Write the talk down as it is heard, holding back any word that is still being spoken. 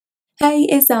Hey,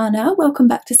 it's Zana. Welcome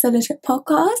back to Solo Trip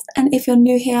Podcast. And if you're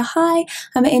new here, hi,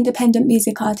 I'm an independent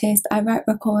music artist. I write,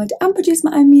 record, and produce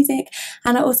my own music.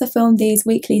 And I also film these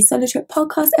weekly Solo Trip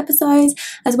Podcast episodes,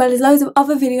 as well as loads of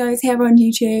other videos here on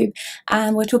YouTube.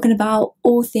 And we're talking about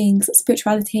all things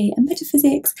spirituality and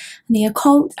metaphysics, and the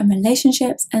occult and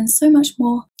relationships, and so much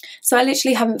more. So I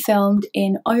literally haven't filmed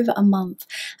in over a month,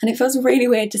 and it feels really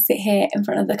weird to sit here in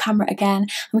front of the camera again. And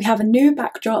we have a new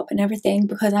backdrop and everything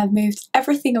because I've moved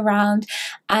everything around,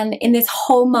 and in this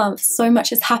whole month so much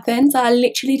has happened, so I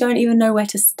literally don't even know where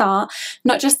to start,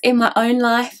 not just in my own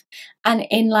life and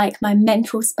in like my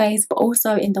mental space, but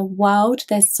also in the world.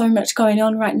 There's so much going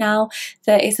on right now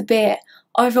that it's a bit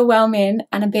overwhelming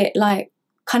and a bit like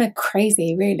kind of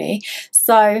crazy, really.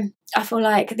 So I feel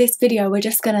like this video we're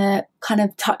just gonna kind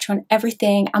of touch on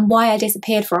everything and why I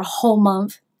disappeared for a whole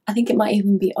month. I think it might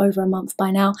even be over a month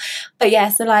by now, but yeah,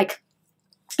 so like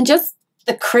just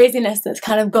the craziness that's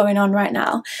kind of going on right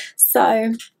now.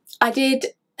 So I did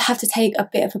have to take a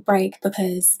bit of a break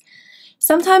because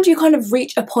sometimes you kind of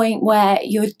reach a point where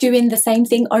you're doing the same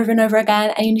thing over and over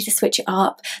again and you need to switch it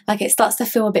up. Like it starts to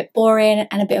feel a bit boring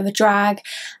and a bit of a drag,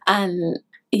 and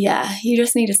yeah, you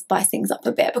just need to spice things up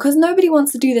a bit because nobody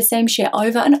wants to do the same shit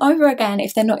over and over again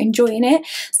if they're not enjoying it.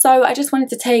 So I just wanted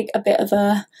to take a bit of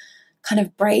a kind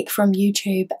of break from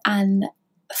YouTube and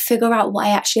figure out what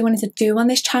I actually wanted to do on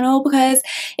this channel, because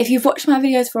if you've watched my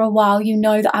videos for a while, you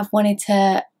know that I've wanted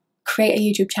to create a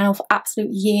YouTube channel for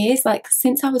absolute years, like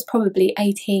since I was probably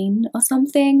 18 or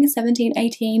something, 17,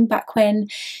 18, back when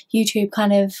YouTube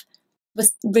kind of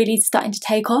was really starting to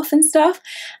take off and stuff,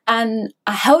 and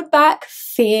I held back,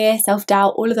 fear,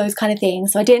 self-doubt, all of those kind of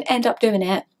things, so I didn't end up doing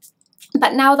it.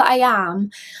 But now that I am,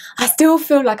 I still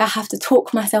feel like I have to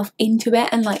talk myself into it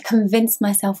and like convince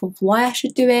myself of why I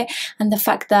should do it, and the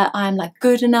fact that I'm like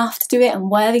good enough to do it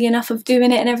and worthy enough of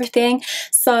doing it and everything.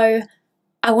 So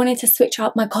I wanted to switch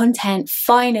up my content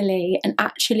finally and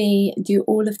actually do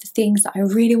all of the things that I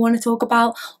really want to talk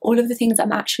about, all of the things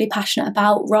I'm actually passionate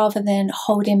about, rather than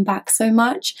holding back so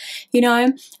much, you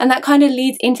know. And that kind of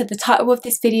leads into the title of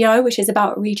this video, which is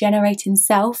about regenerating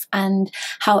self and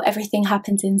how everything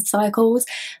happens in cycles.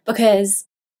 Because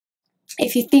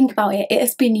if you think about it, it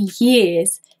has been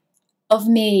years of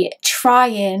me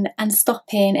trying and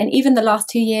stopping, and even the last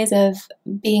 2 years of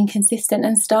being consistent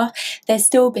and stuff, there's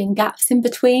still been gaps in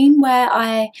between where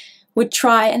I would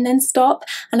try and then stop.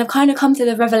 And I've kind of come to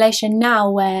the revelation now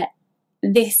where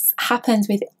this happens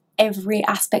with every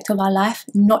aspect of our life,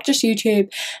 not just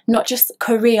YouTube, not just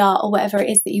career or whatever it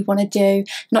is that you want to do,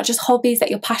 not just hobbies that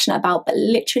you're passionate about, but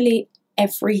literally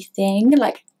everything,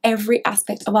 like every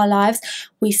aspect of our lives.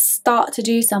 We start to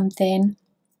do something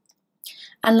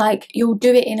and like you'll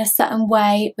do it in a certain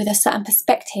way with a certain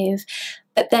perspective,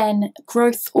 but then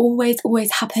growth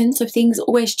always happens, so things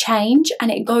always change,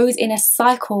 and it goes in a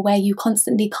cycle where you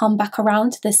constantly come back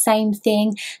around to the same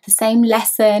thing, the same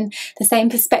lesson, the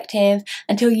same perspective,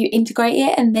 until you integrate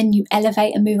it and then you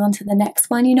elevate and move on to the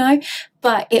next one, you know.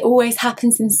 But it always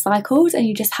happens in cycles, and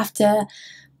you just have to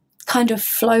kind of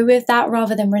flow with that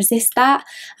rather than resist that.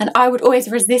 And I would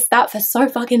always resist that for so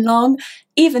fucking long,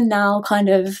 even now, kind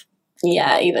of.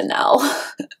 Yeah, even now.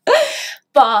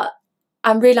 But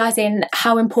I'm realizing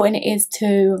how important it is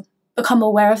to become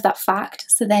aware of that fact,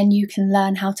 so then you can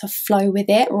learn how to flow with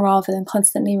it rather than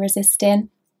constantly resisting.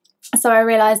 So I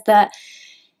realized that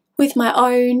with my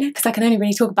own, because I can only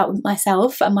really talk about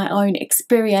myself and my own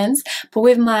experience, but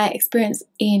with my experience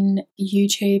in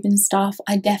YouTube and stuff,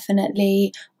 I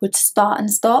definitely would start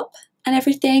and stop and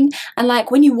everything. And like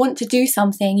when you want to do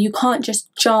something, you can't just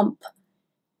jump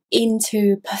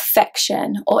into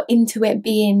perfection or into it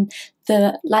being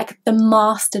the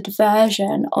mastered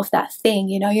version of that thing,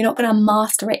 you know. You're not going to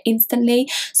master it instantly,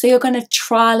 so you're going to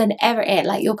trial and error it.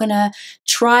 Like you're going to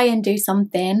try and do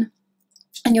something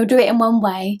and you'll do it in one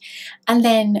way, and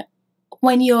then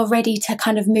when you're ready to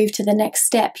kind of move to the next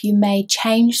step, you may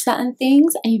change certain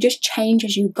things, and you just change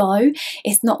as you go.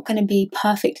 It's not going to be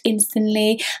perfect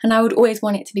instantly, and I would always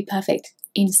want it to be perfect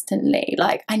instantly.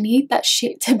 Like I need that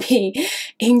shit to be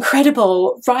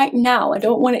incredible right now. I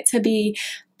don't want it to be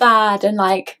bad and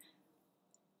like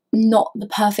not the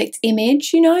perfect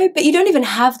image, you know. But you don't even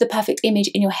have the perfect image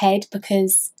in your head,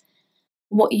 because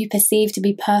what you perceive to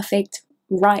be perfect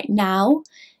right now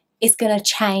is going to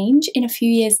change in a few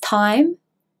years' time,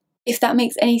 if that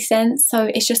makes any sense. So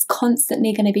it's just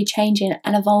constantly going to be changing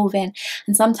and evolving,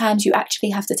 and sometimes you actually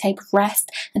have to take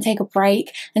rest and take a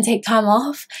break and take time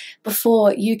off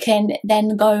before you can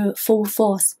then go full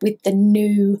force with the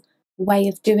new way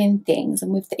of doing things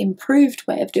and with the improved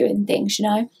way of doing things, you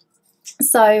know.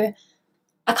 So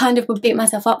I kind of would beat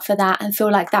myself up for that and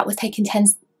feel like that was taking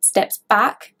steps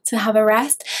back to have a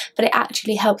rest, but it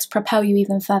actually helps propel you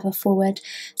even further forward.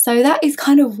 So that is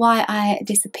kind of why I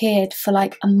disappeared for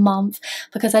like a month,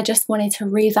 because I just wanted to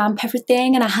revamp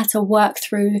everything, and I had to work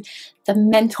through the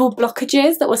mental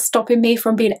blockages that were stopping me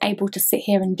from being able to sit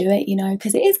here and do it, you know,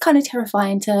 because it is kind of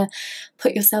terrifying to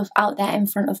put yourself out there in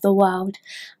front of the world.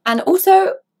 And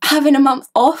also having a month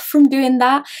off from doing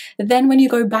that, then when you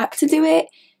go back to do it,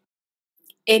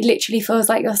 it literally feels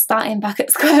like you're starting back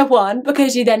at square one,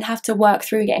 because you then have to work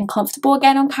through getting comfortable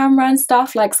again on camera and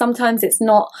stuff. Like sometimes it's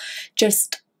not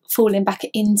just falling back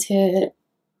into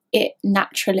it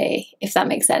naturally, if that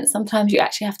makes sense. Sometimes you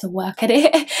actually have to work at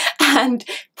it and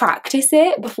practice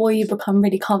it before you become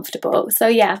really comfortable. So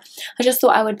yeah, I just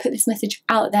thought I would put this message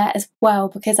out there as well,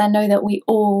 because I know that we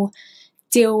all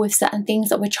deal with certain things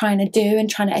that we're trying to do and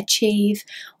trying to achieve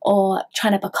or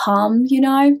trying to become, you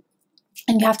know.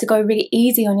 And you have to go really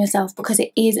easy on yourself, because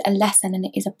it is a lesson and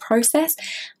it is a process,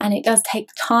 and it does take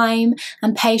time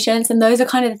and patience, and those are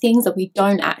kind of the things that we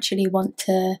don't actually want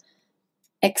to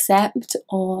accept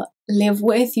or live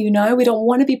with, you know. We don't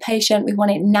want to be patient, we want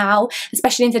it now,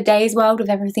 especially in today's world with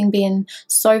everything being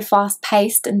so fast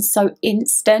paced and so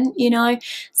instant, you know.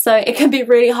 So it can be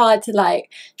really hard to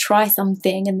like try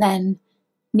something and then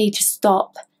need to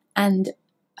stop and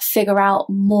figure out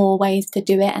more ways to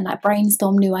do it and like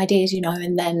brainstorm new ideas, you know,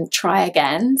 and then try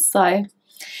again. So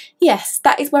yes,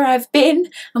 that is where I've been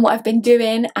and what I've been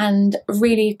doing, and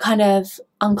really kind of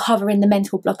uncovering the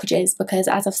mental blockages, because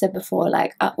as I've said before,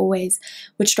 like I always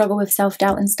would struggle with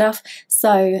self-doubt and stuff.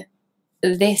 So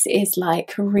this is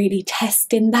like really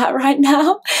testing that right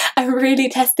now. I'm really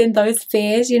testing those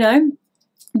fears, you know.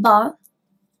 But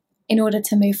in order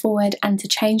to move forward and to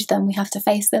change them, we have to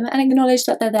face them and acknowledge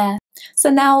that they're there. So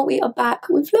now we are back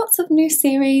with lots of new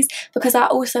series, because I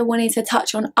also wanted to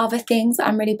touch on other things that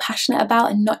I'm really passionate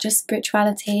about, and not just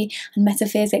spirituality and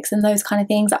metaphysics and those kind of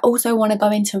things. I also want to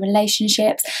go into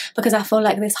relationships, because I feel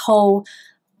like this whole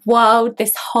world,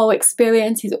 this whole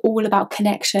experience is all about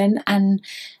connection and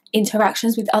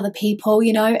interactions with other people,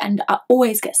 you know. And I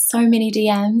always get so many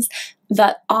DMs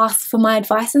that ask for my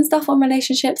advice and stuff on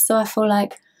relationships. So I feel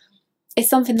like it's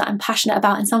something that I'm passionate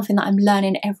about and something that I'm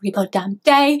learning every goddamn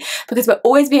day, because we're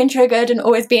always being triggered and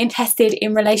always being tested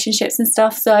in relationships and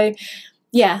stuff. So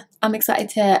yeah, I'm excited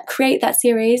to create that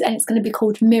series, and it's going to be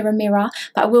called Mirror Mirror,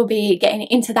 but I will be getting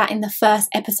into that in the first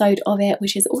episode of it,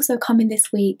 which is also coming this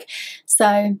week.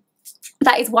 So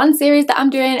that is one series that I'm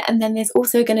doing, and then there's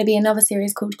also going to be another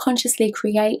series called Consciously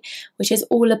Create, which is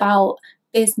all about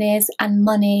business and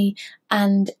money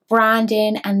and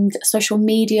branding and social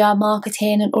media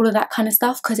marketing and all of that kind of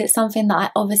stuff, because it's something that I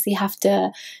obviously have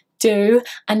to do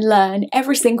and learn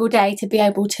every single day to be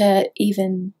able to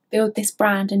even build this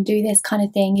brand and do this kind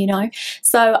of thing, you know.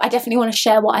 So I definitely want to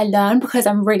share what I learn, because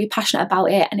I'm really passionate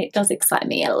about it, and it does excite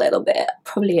me a little bit,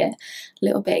 probably a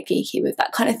little bit geeky with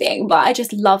that kind of thing, but I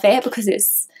just love it because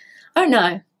it's, I don't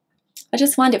know, I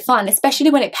just find it fun, especially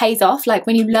when it pays off. Like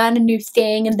when you learn a new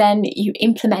thing and then you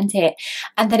implement it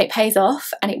and then it pays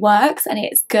off and it works and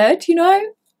it's good, you know,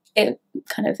 it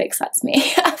kind of excites me.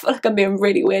 I feel like I'm being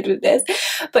really weird with this.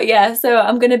 But yeah, so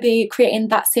I'm going to be creating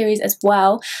that series as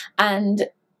well. And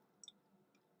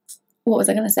what was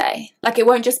I going to say? Like it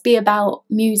won't just be about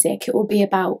music, it will be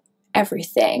about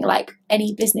everything, like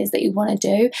any business that you want to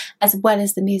do, as well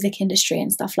as the music industry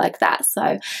and stuff like that.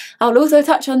 So I'll also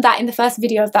touch on that in the first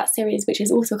video of that series, which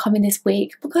is also coming this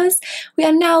week, because we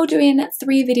are now doing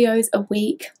 3 videos a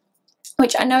week,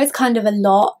 which I know is kind of a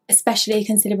lot, especially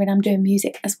considering I'm doing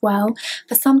music as well.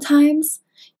 But sometimes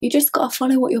you just got to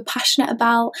follow what you're passionate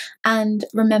about and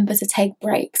remember to take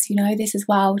breaks, you know. This is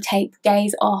why I'll take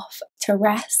days off to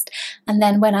rest, and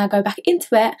then when I go back into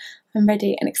it, I'm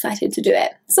ready and excited to do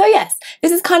it. So yes,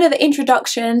 this is kind of the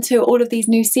introduction to all of these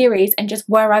new series and just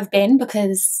where I've been,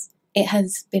 because it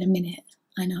has been a minute,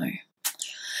 I know.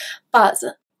 But,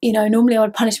 you know, normally I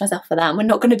would punish myself for that, and we're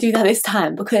not going to do that this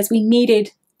time because we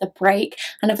needed the break.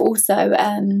 And I've also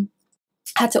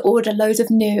had to order loads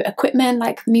of new equipment,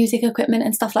 like music equipment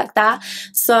and stuff like that.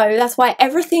 So that's why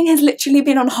everything has literally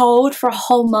been on hold for a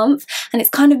whole month, and it's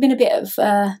kind of been a bit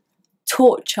of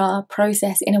torture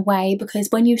process in a way, because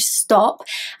when you stop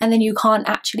and then you can't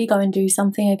actually go and do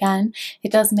something again,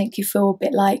 it does make you feel a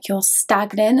bit like you're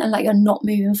stagnant and like you're not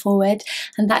moving forward,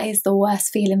 and that is the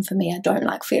worst feeling for me. I don't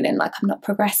like feeling like I'm not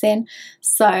progressing.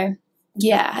 So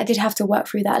yeah, I did have to work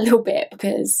through that a little bit,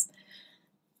 because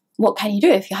what can you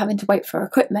do if you're having to wait for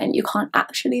equipment? You can't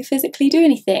actually physically do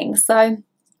anything. So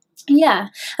yeah,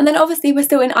 and then obviously we're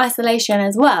still in isolation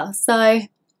as well, so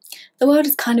the world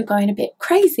is kind of going a bit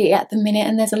crazy at the minute,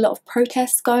 and there's a lot of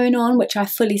protests going on, which I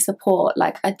fully support.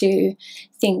 Like, I do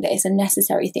think that it's a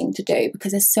necessary thing to do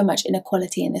because there's so much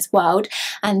inequality in this world,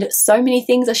 and so many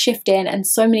things are shifting and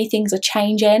so many things are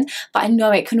changing. But I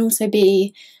know it can also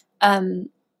be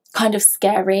kind of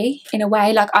scary in a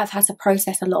way. Like, I've had to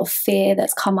process a lot of fear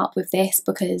that's come up with this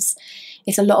because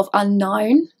it's a lot of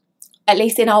unknown, at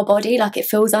least in our body. Like, it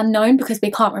feels unknown because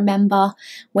we can't remember.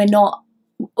 We're not,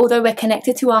 although we're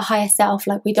connected to our higher self,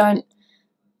 like, we don't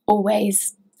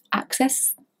always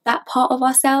access that part of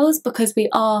ourselves because we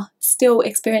are still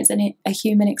experiencing a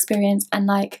human experience, and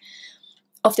like,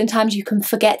 oftentimes you can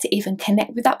forget to even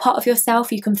connect with that part of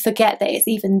yourself. You can forget that it's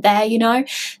even there, you know.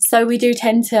 So we do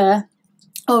tend to,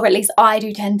 or at least I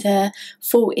do tend to,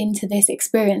 fall into this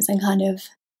experience and kind of,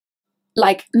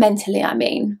 like, mentally, I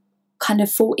mean, kind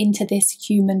of fall into this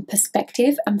human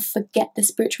perspective and forget the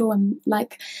spiritual and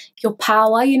like your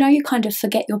power, you know. You kind of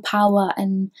forget your power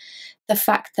and the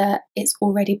fact that it's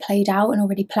already played out and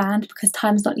already planned, because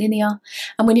time's not linear.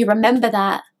 And when you remember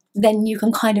that, then you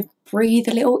can kind of breathe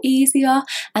a little easier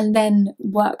and then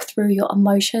work through your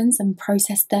emotions and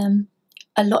process them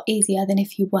a lot easier than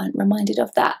if you weren't reminded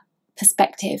of that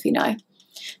perspective, you know.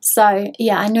 So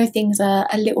yeah, I know things are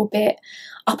a little bit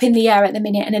up in the air at the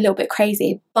minute and a little bit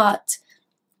crazy, but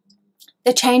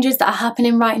the changes that are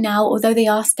happening right now, although they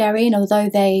are scary and although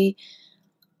they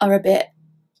are a bit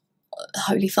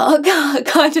holy fuck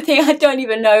kind of thing, I don't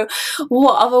even know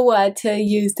what other word to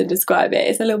use to describe it.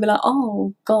 It's a little bit like,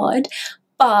 oh God,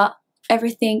 but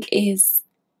everything is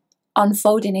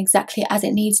unfolding exactly as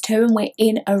it needs to, and we're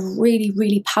in a really,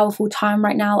 really powerful time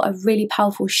right now, a really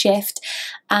powerful shift,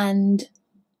 and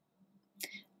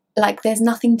like, there's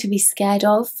nothing to be scared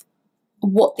of.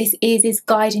 What this is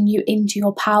guiding you into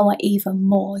your power even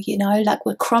more, you know. Like,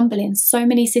 we're crumbling so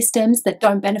many systems that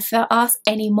don't benefit us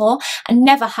anymore and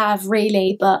never have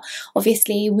really, but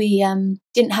obviously we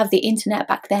didn't have the internet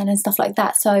back then and stuff like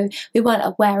that, so we weren't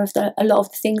aware of a lot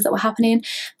of the things that were happening.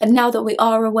 But now that we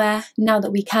are aware, now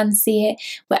that we can see it,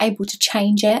 we're able to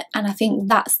change it. And I think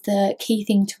that's the key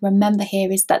thing to remember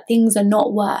here, is that things are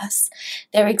not worse.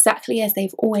 They're exactly as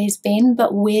they've always been,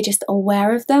 but we're just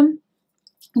aware of them.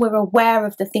 We're aware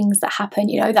of the things that happen,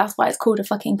 you know. That's why it's called a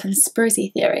fucking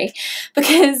conspiracy theory,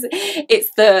 because it's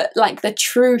the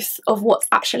truth of what's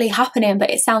actually happening, but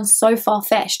it sounds so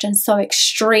far-fetched and so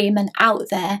extreme and out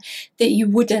there that you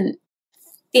wouldn't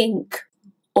think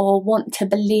or want to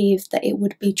believe that it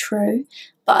would be true.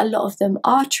 But a lot of them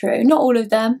are true. Not all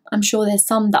of them, I'm sure there's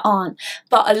some that aren't,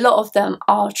 but a lot of them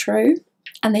are true,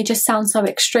 and they just sound so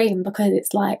extreme because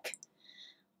it's like,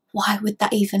 why would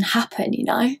that even happen, you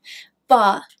know?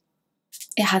 But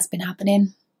it has been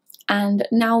happening, and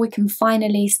now we can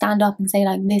finally stand up and say,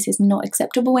 like, this is not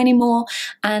acceptable anymore,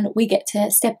 and we get to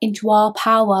step into our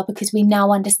power because we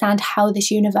now understand how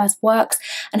this universe works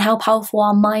and how powerful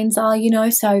our minds are, you know.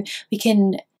 So we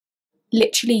can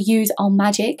literally use our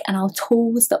magic and our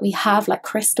tools that we have, like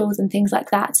crystals and things like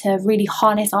that, to really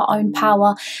harness our own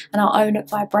power and our own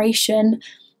vibration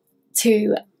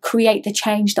to create the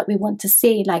change that we want to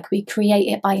see. Like, we create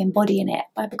it by embodying it,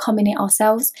 by becoming it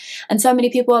ourselves. And so many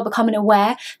people are becoming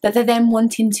aware that they're then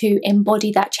wanting to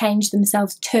embody that change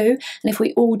themselves too. And if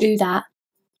we all do that,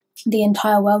 the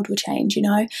entire world will change, you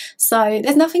know. So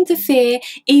there's nothing to fear,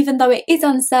 even though it is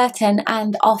uncertain,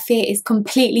 and our fear is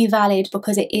completely valid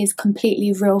because it is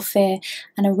completely real fear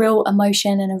and a real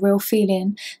emotion and a real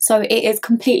feeling. So it is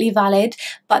completely valid,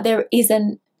 but there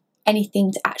isn't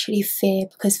anything to actually fear,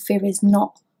 because fear is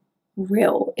not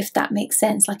real, if that makes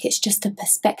sense. Like, it's just a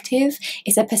perspective.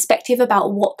 It's a perspective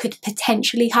about what could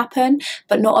potentially happen,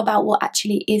 but not about what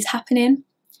actually is happening.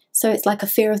 So it's like a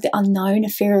fear of the unknown, a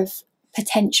fear of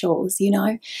potentials, you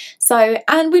know. So,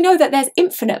 and we know that there's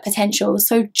infinite potentials,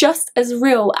 so just as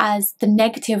real as the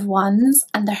negative ones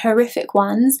and the horrific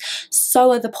ones,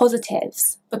 so are the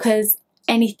positives, because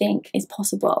anything is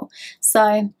possible.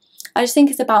 So I just think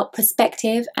it's about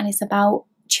perspective, and it's about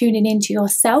tuning into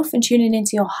yourself and tuning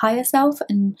into your higher self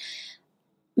and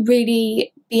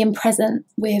really being present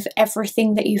with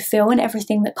everything that you feel and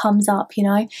everything that comes up, you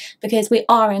know, because we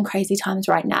are in crazy times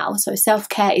right now. So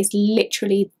self-care is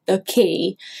literally the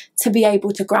key to be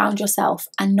able to ground yourself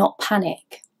and not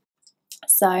panic.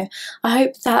 So I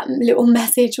hope that little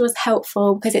message was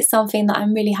helpful, because it's something that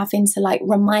I'm really having to like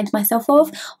remind myself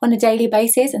of on a daily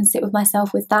basis and sit with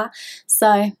myself with that.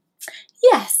 So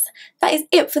yes, that is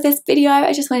it for this video.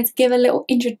 I just wanted to give a little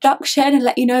introduction and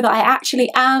let you know that I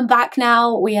actually am back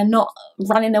now. We are not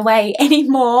running away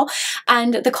anymore,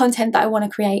 and the content that I want to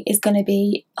create is going to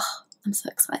be, oh, I'm so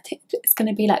excited. It's going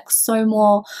to be like so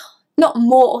more, not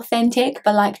more authentic,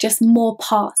 but like just more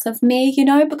parts of me, you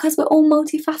know, because we're all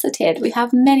multifaceted. We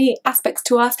have many aspects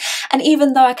to us. And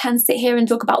even though I can sit here and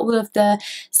talk about all of the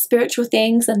spiritual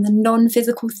things and the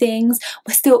non-physical things,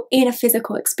 we're still in a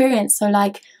physical experience. So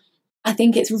like, I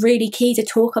think it's really key to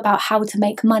talk about how to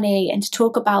make money and to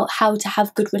talk about how to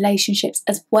have good relationships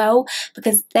as well,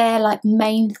 because they're like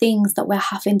main things that we're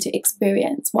having to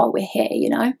experience while we're here, you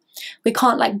know. We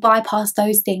can't like bypass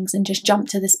those things and just jump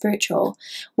to the spiritual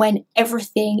when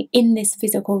everything in this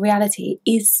physical reality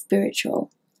is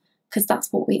spiritual, because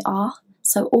that's what we are.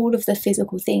 So all of the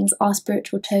physical things are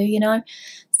spiritual too, you know.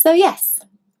 So yes.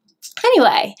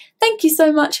 Anyway, thank you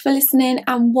so much for listening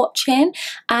and watching,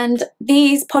 and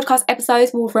these podcast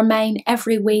episodes will remain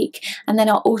every week, and then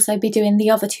I'll also be doing the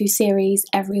other 2 series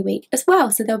every week as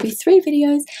well, so there'll be 3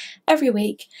 videos every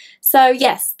week. So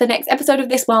yes, the next episode of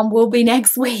this one will be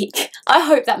next week. I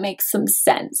hope that makes some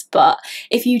sense, but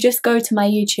if you just go to my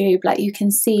YouTube, like you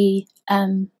can see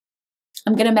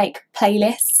I'm going to make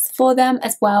playlists for them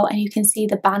as well, and you can see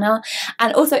the banner,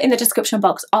 and also in the description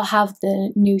box I'll have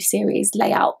the new series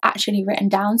layout actually written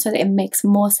down so that it makes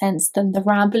more sense than the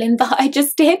rambling that I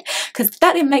just did, because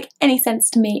that didn't make any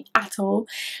sense to me at all.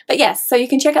 But yes, so you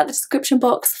can check out the description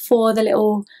box for the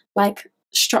little like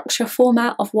structure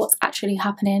format of what's actually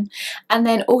happening, and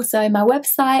then also my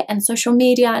website and social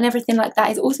media and everything like that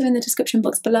is also in the description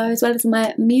box below, as well as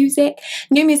my music.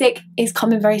 New music is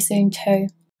coming very soon too.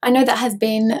 I know that has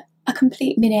been a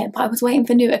complete minute, but I was waiting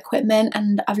for new equipment,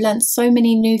 and I've learned so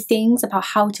many new things about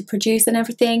how to produce and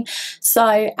everything.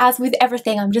 So as with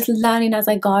everything, I'm just learning as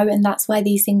I go, and that's why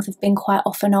these things have been quite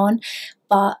off and on.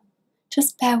 But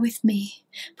just bear with me,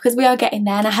 because we are getting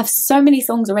there, and I have so many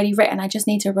songs already written. I just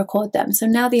need to record them. So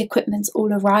now the equipment's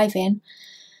all arriving,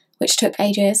 which took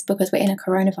ages because we're in a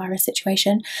coronavirus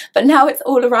situation. But now it's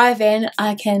all arriving,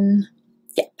 I can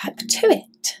get back to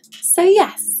it. So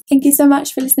yes. Thank you so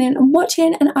much for listening and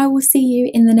watching, and I will see you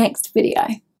in the next video.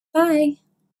 Bye.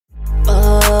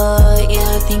 Oh, yeah,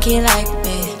 I think you like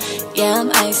me. Yeah,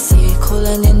 I'm icy,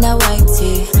 cooling in that white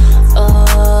tea.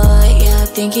 Oh, yeah, I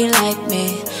think you like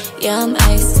me. Yeah, I'm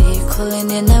icy,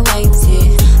 cooling in that white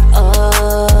tea.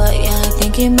 Oh, yeah, I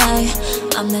think you might.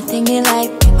 I'm the thing you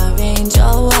like, in my range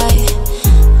all white.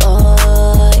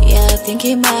 Oh, yeah, I think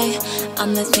you might.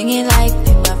 I'm the thing you like,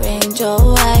 in my range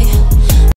all white.